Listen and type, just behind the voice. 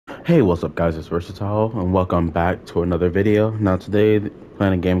Hey, what's up guys, it's Versatile and welcome back to another video. Now today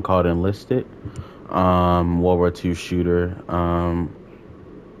playing a game called Enlisted. World War II shooter.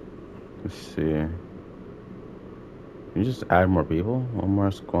 Let's see. Can you just add more people? One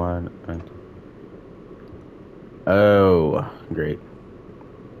more squad. Oh, great.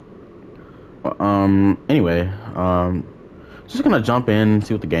 Anyway, just gonna jump in and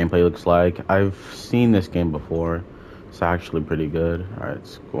see what the gameplay looks like. I've seen this game before. It's actually pretty good. Alright,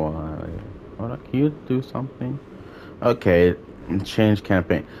 squad. Hold on, can you do something? Okay, change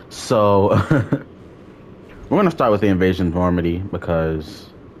campaign. So, we're gonna start with the invasion of Normandy because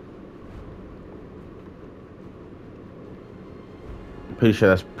I'm pretty sure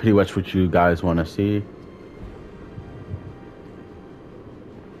that's pretty much what you guys want to see.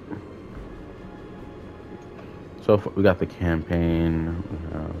 So we got the campaign.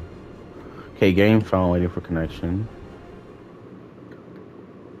 Okay, game phone waiting for connection.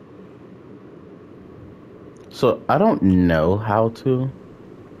 So I don't know how to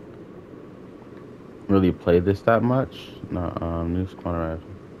really play this that much. No, new squad arrived.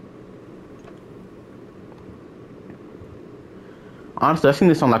 Honestly, I've seen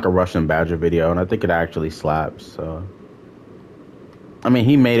this on like a Russian Badger video, and I think it actually slaps. So, I mean,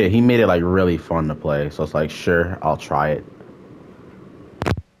 he made it like really fun to play. So it's like, sure, I'll try it.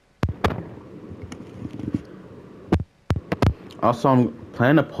 Also, I'm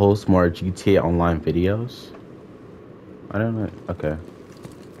planning to post more GTA Online videos. I don't know. Okay.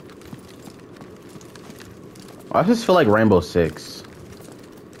 I just feel like Rainbow Six.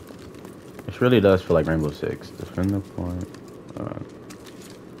 This really does feel like Rainbow Six. Defend the point.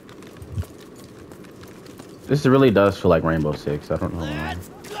 This really does feel like Rainbow Six. I don't know why.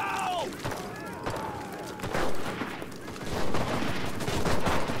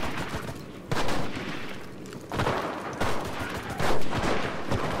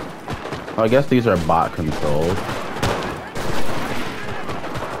 Oh, I guess these are bot controlled.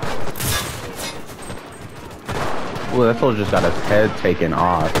 Ooh, that soldier just got his head taken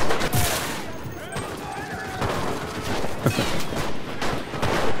off.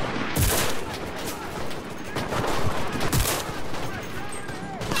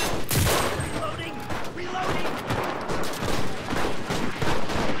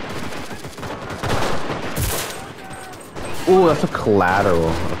 Ooh, that's a collateral.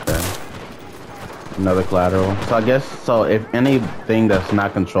 Okay. Another collateral. So I guess, so if anything that's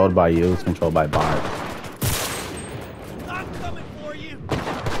not controlled by you is controlled by bots. I'm coming for you.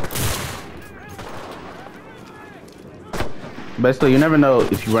 Basically, you never know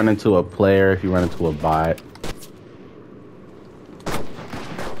if you run into a player, if you run into a bot.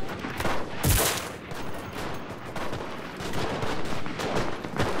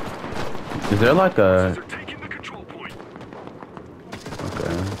 Is there like a...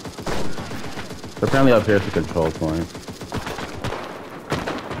 Okay. So apparently up here is the control point.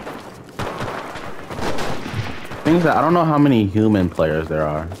 Things that I don't know how many human players there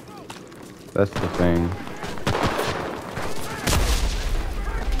are. That's the thing.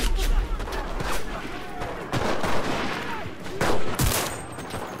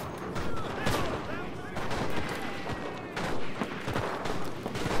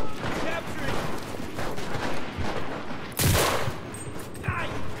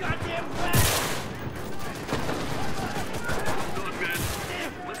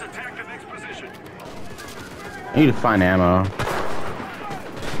 I need to find ammo.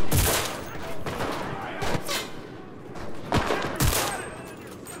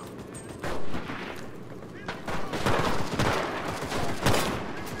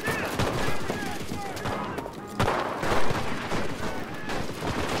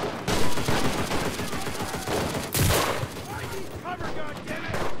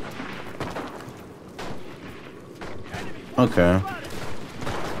 Okay.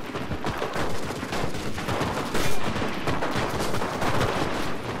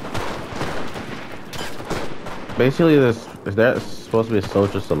 Basically, this is that supposed to be a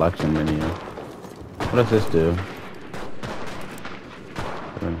social selection menu. What does this do?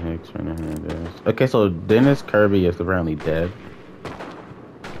 Kevin Hicks, okay, so Dennis Kirby is apparently dead.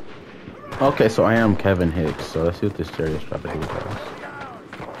 Okay, so I am Kevin Hicks. So let's see what this Jerry's trying to do with us.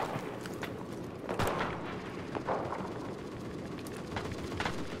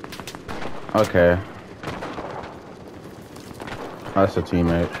 Okay. That's a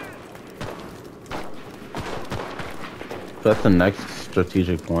teammate. That's the next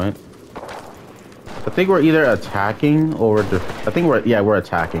strategic point. I think we're either attacking or we're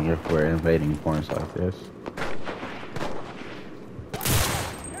attacking if we're invading points like this.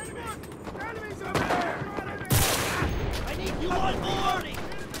 Enemies over there! I need you on board!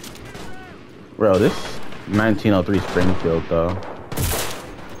 Bro, this 1903 Springfield though.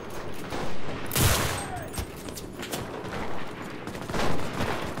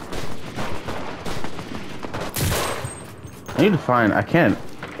 I need to find. I can't.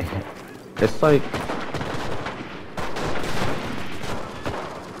 It's like.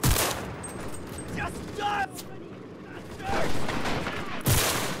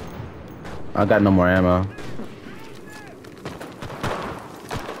 I got no more ammo.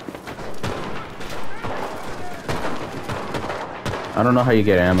 I don't know how you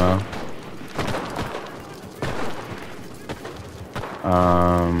get ammo.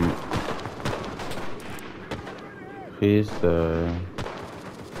 He's is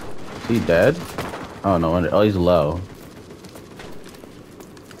he dead? Oh no wonder. Oh, he's low.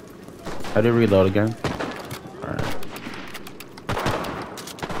 How do you reload again? Alright.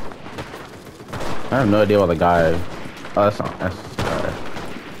 I have no idea what the guy. Oh, that's not. That's alright.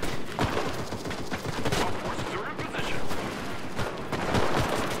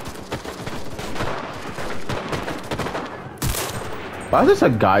 Why is this a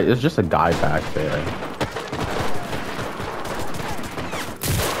guy? It's just a guy back there.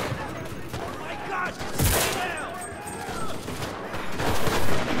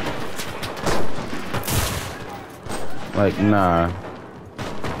 Like, nah.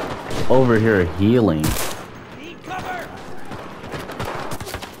 Over here healing. Need cover.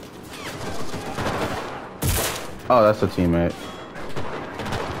 Oh, that's a teammate.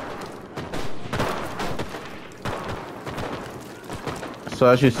 So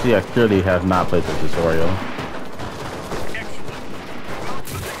as you see, I clearly have not played the tutorial.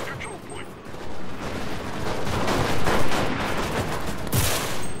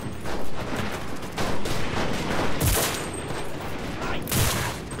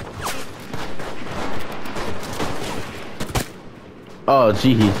 Oh,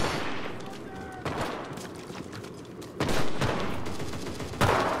 jeez.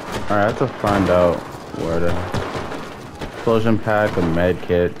 Alright, I have to find out where the explosion pack, a med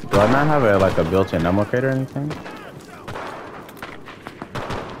kit. Do I not have like a built-in ammo crate or anything?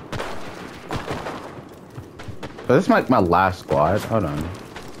 But this is like my last squad. Hold on.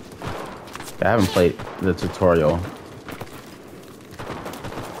 I haven't played the tutorial.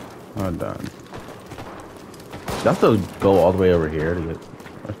 Hold on. I have to go all the way over here to get.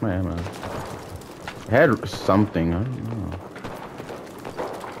 Where's my ammo? I had something. I don't know.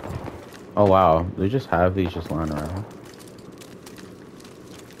 Oh wow, they just have these just lying around.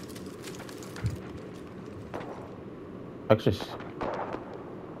 I just.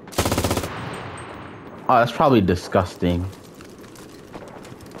 Oh, that's probably disgusting.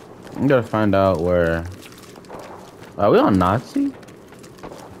 I'm gonna find out where. Are we on Nazi?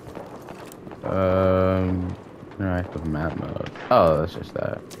 Interactive map mode. Oh, that's just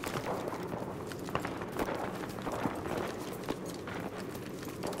that.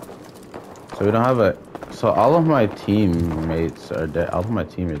 So we don't have a. So all of my teammates are dead. All of my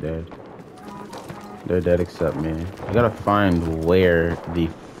team are dead. They're dead except me. I gotta find where the.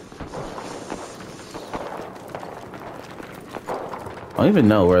 I don't even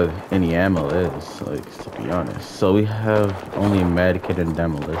know where any ammo is, like, to be honest. So we have only med kit and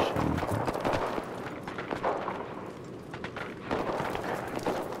demolition.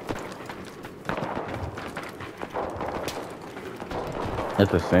 At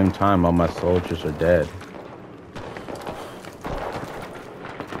the same time, all my soldiers are dead.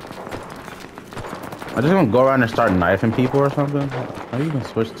 I just gonna go around and start knifing people or something? How do you even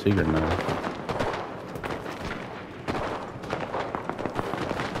switch to your knife?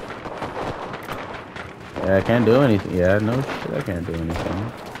 Yeah, I can't do anything. Yeah, no shit, I can't do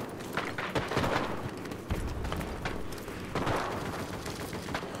anything.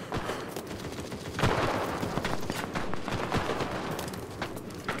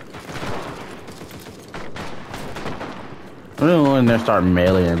 I'm gonna go in there and start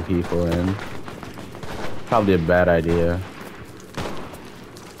meleeing people in. Probably a bad idea.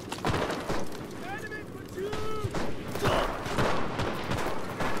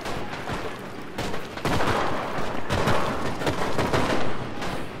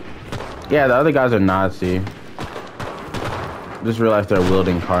 Yeah, the other guys are Nazi. Just realized they're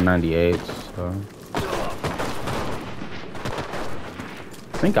wielding Car 98s, so.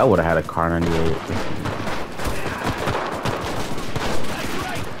 I think I would have had a Car 98.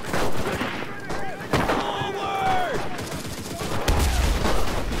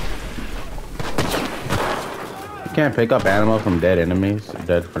 You can't pick up ammo from dead enemies,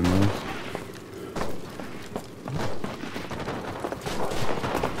 dead friendlies.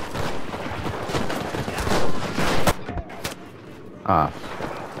 Ah.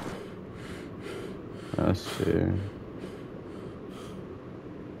 Let's see.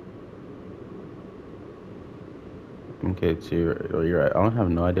 Okay, so you're right. I don't have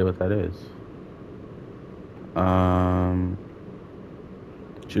no idea what that is.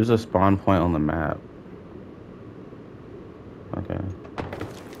 Choose a spawn point on the map. Okay.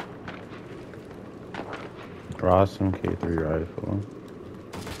 Ross MK3 rifle.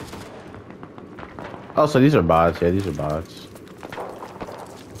 Oh, so these are bots. Yeah, these are bots.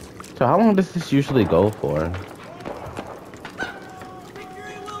 So how long does this usually go for?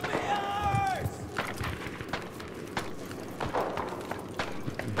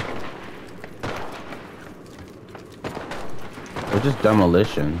 Or just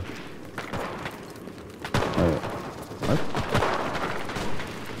demolition? Wait, what?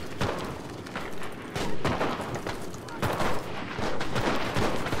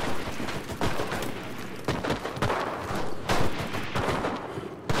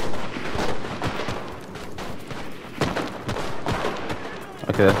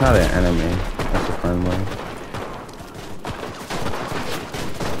 Okay, that's not an enemy. That's a friendly.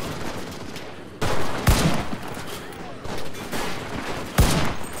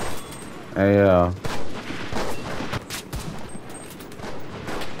 Hey, oh,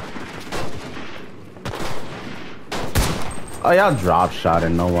 y'all drop shot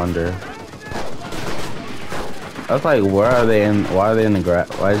and no wonder. I was like, where are they in? Why are they in the grass?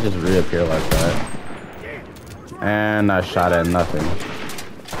 Why did it just reappear like that? And I shot at nothing.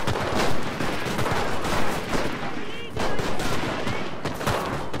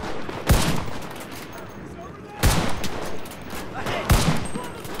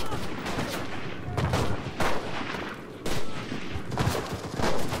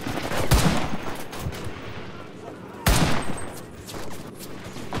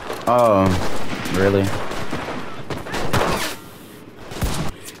 Oh, really?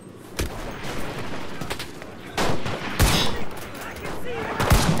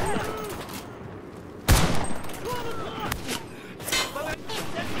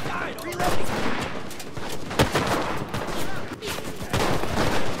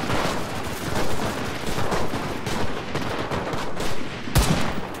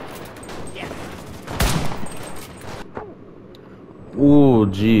 Ooh,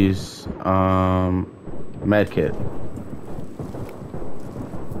 jeez. Medkit.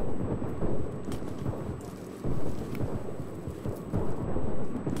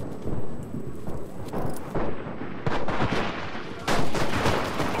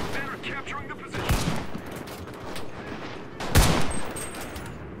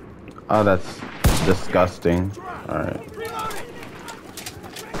 Oh, that's disgusting. All right.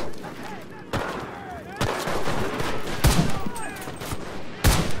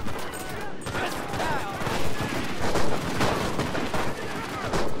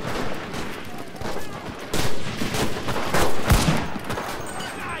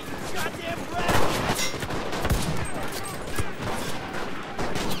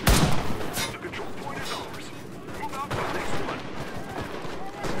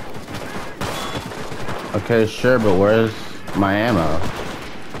 Okay, sure, but where's my ammo?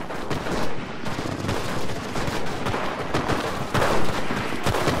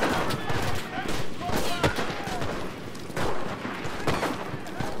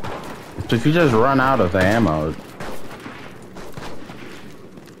 So if you just run out of the ammo.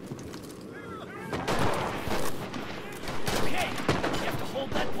 Okay, you have to hold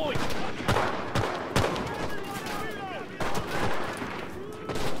that point.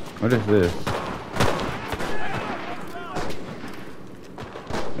 What is this?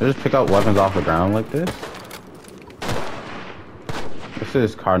 They just pick up weapons off the ground like this? This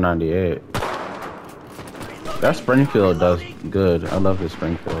is Car 98. That Springfield does good. I love this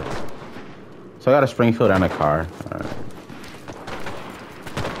Springfield. So I got a Springfield and a car. Alright.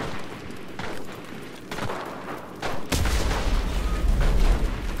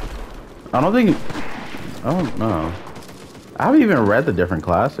 I don't know. I haven't even read the different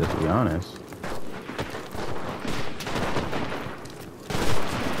classes, to be honest.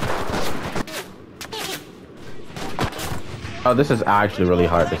 Oh, this is actually really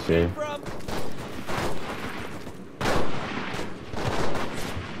hard to see.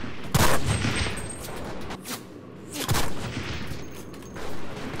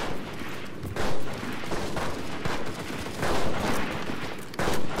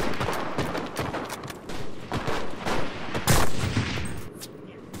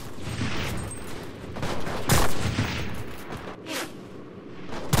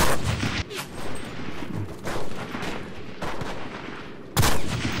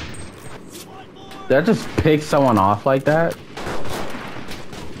 Did I just pick someone off like that?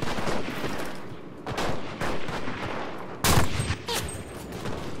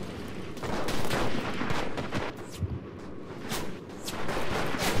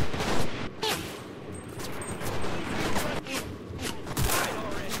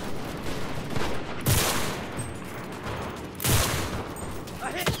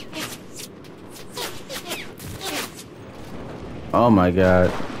 Oh my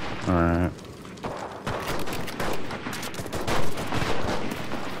god. Alright.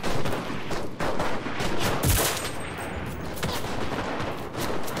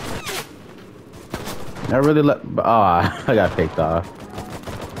 I really let. Ah, I got picked off.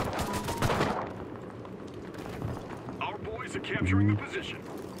 Our boys are capturing the position.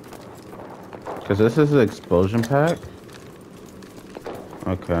 Because this is the explosion pack?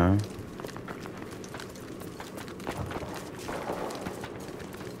 Okay.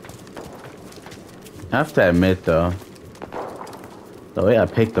 I have to admit though, the way I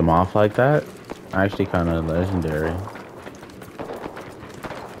picked them off like that, actually kind of legendary.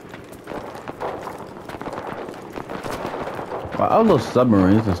 Well, all those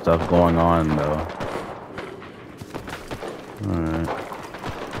submarines and stuff going on though. Alright.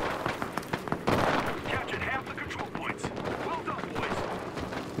 Captured half the control points. Well done,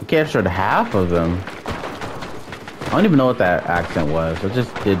 boys. We captured half of them. I don't even know what that accent was. I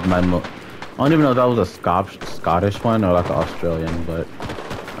just did my I don't even know if that was a Scottish one or like an Australian, but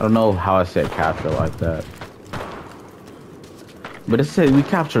I don't know how I said capture like that. But it said we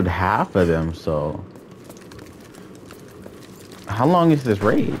captured half of them, so how long is this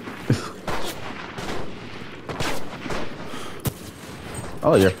raid?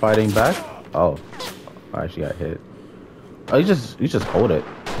 Oh, you're fighting back? Oh, I actually got hit. Oh, you just hold it.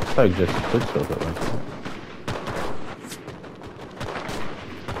 I thought you just quick scope it like that.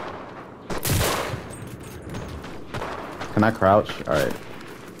 Can I crouch? Alright.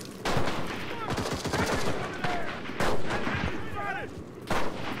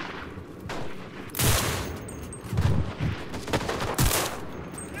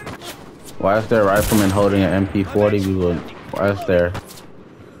 Why is there a rifleman holding an MP40? We will. Why is there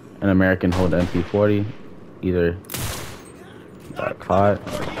an American holding an MP40? Either got caught.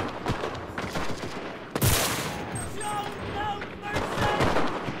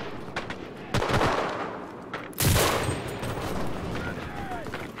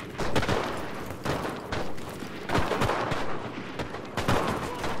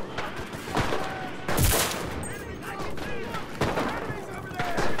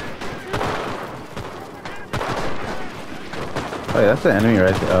 Oh, yeah, that's the enemy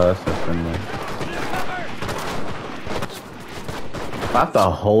right there. Oh, that's the friendly. I have to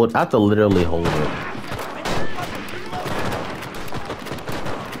hold. I have to literally hold it.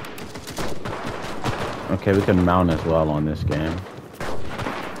 Okay, we can mount as well on this game.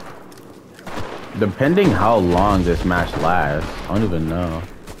 Depending how long this match lasts, I don't even know.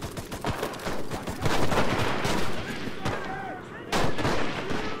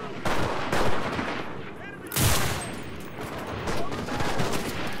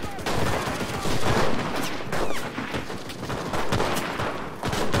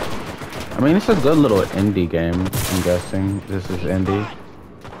 I mean, it's a good little indie game, I'm guessing. This is indie.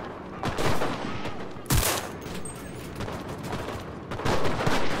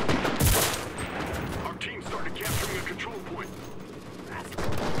 Our team started capturing a control point.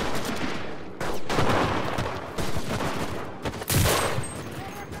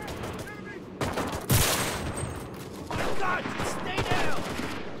 My God, stay down.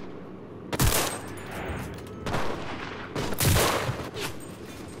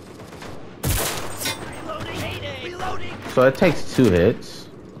 Reloading. So it takes 2 hits.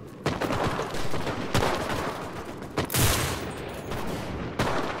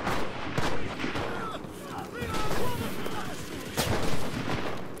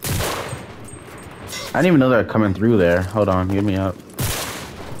 I didn't even know they were coming through there. Hold on, get me up.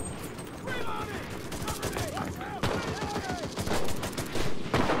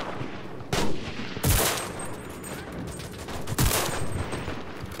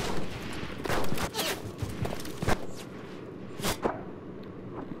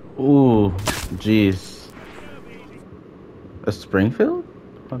 Ooh, jeez. A Springfield?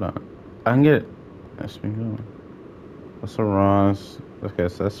 Hold on. I can get a Springfield. That's a Ross. Okay,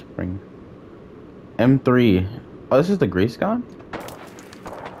 so that's Spring. M3. Oh, this is the grease gun?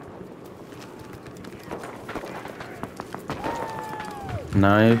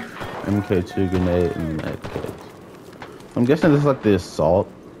 Knife, MK2 grenade, and medkit. I'm guessing this is like the assault.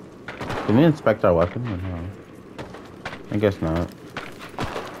 Can we inspect our weapon or no? I guess not.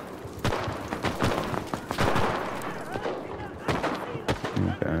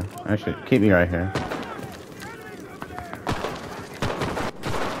 Okay. Actually, keep me right here.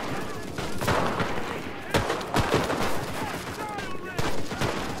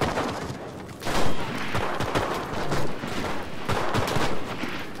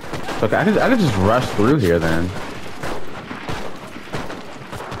 Okay, I could just rush through here then.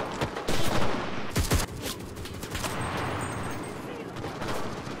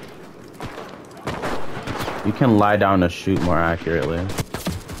 can lie down and shoot more accurately.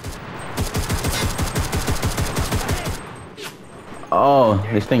 Oh,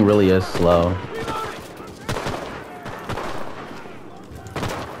 this thing really is slow.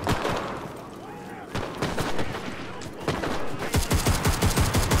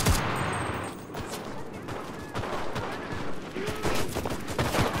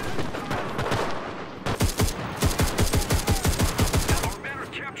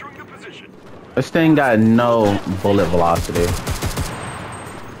 This thing got no bullet velocity.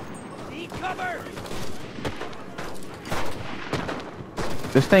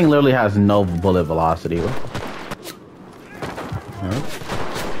 This thing literally has no bullet velocity. Huh?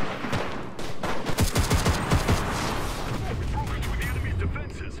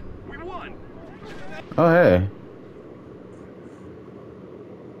 Oh, hey.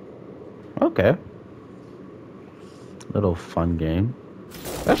 Okay. Little fun game.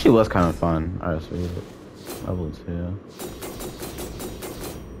 Actually was kind of fun. Alright, so levels here.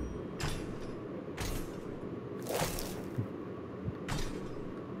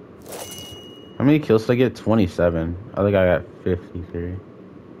 How many kills did I get? 27. I think I got 53.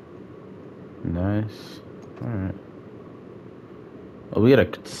 Nice. Alright. Oh, we got a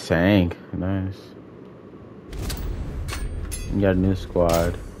tank. Nice. We got a new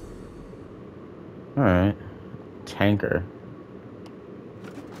squad. Alright. Tanker.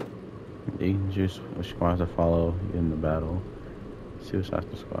 You can choose which squads to follow in the battle. See what's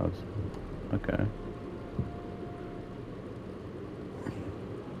after squads. Okay.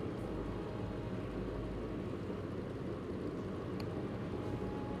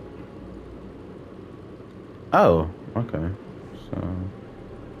 Oh, okay. So,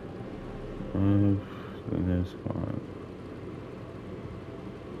 move to this squad.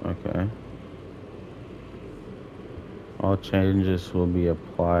 Okay. All changes will be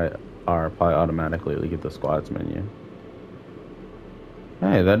applied automatically to get the squads menu.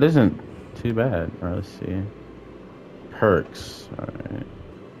 Hey, that isn't too bad. Alright, let's see. Perks. Alright.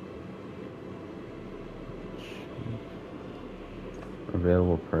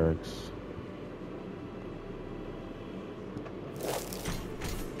 Available perks.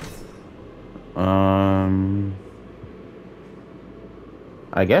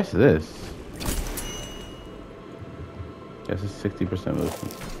 I guess this. Guess it's 60%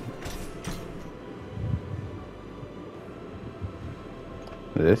 movement.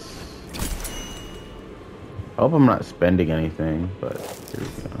 This. I hope I'm not spending anything, but here we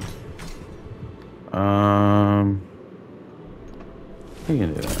go. You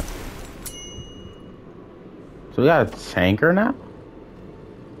can do that. So we got a tanker now?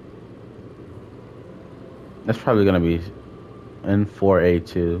 That's probably gonna be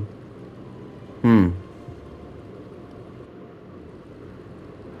N4A2.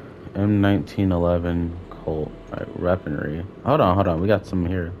 M1911 Colt. Alright, weaponry. Hold on. We got some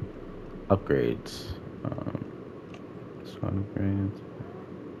here. Upgrades. Squad upgrades.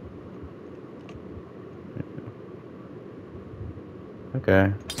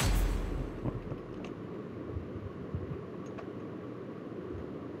 Okay.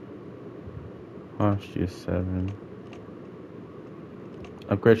 Posture 7.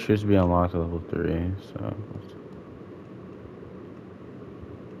 Upgrade should be unlocked at level 3, so.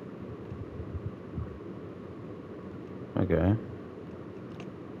 Okay.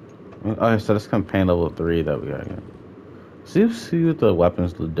 Oh, so that's campaign level 3 that we gotta get. See what the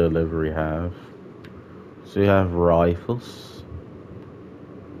weapons delivery have. So you have rifles.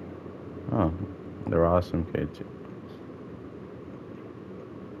 Oh, they're awesome. K2.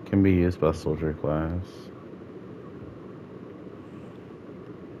 Can be used by soldier class.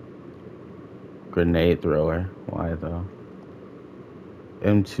 Grenade thrower. Why though?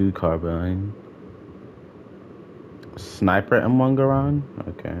 M2 carbine. Sniper M1 Garand?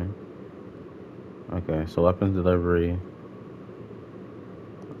 Okay. Okay, so weapons delivery.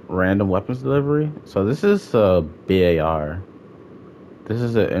 Random weapons delivery? So this is a BAR. This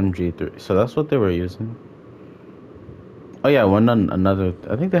is a MG3. So that's what they were using. Oh yeah, another.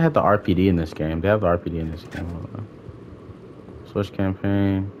 I think they had the RPD in this game. They have the RPD in this game. Switch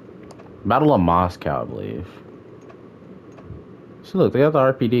campaign. Battle of Moscow, I believe. So look, they have the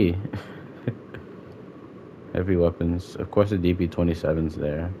RPD. Heavy weapons. Of course, the DP-27's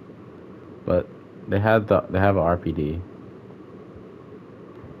there, but they have an RPD.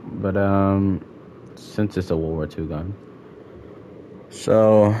 But since it's a World War II gun.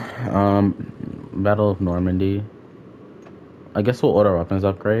 So Battle of Normandy. I guess we'll order weapons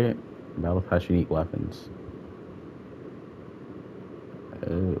upgrade. Battle Pass unique weapons.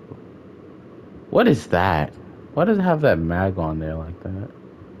 Ooh. What is that? Why does it have that mag on there like that?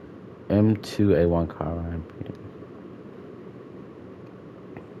 M2A1 carbine.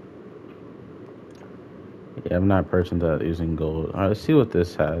 Yeah, I'm not a person that using gold. Alright, let's see what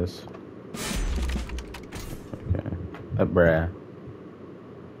this has. Okay. Bruh.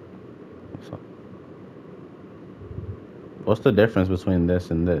 So, what's the difference between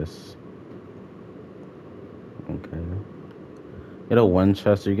this and this? Okay. Get a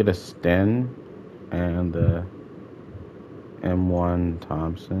Winchester, you get a Sten, and the M1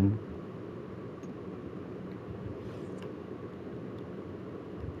 Thompson.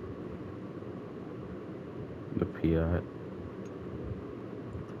 The Piat.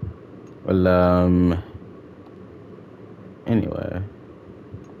 Well, anyway.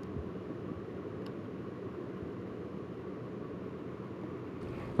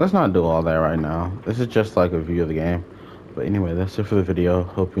 Let's not do all that right now. This is just like a view of the game. But anyway, that's it for the video.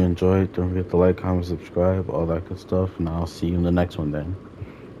 Hope you enjoyed. Don't forget to like, comment, subscribe, all that good stuff. And I'll see you in the next one then.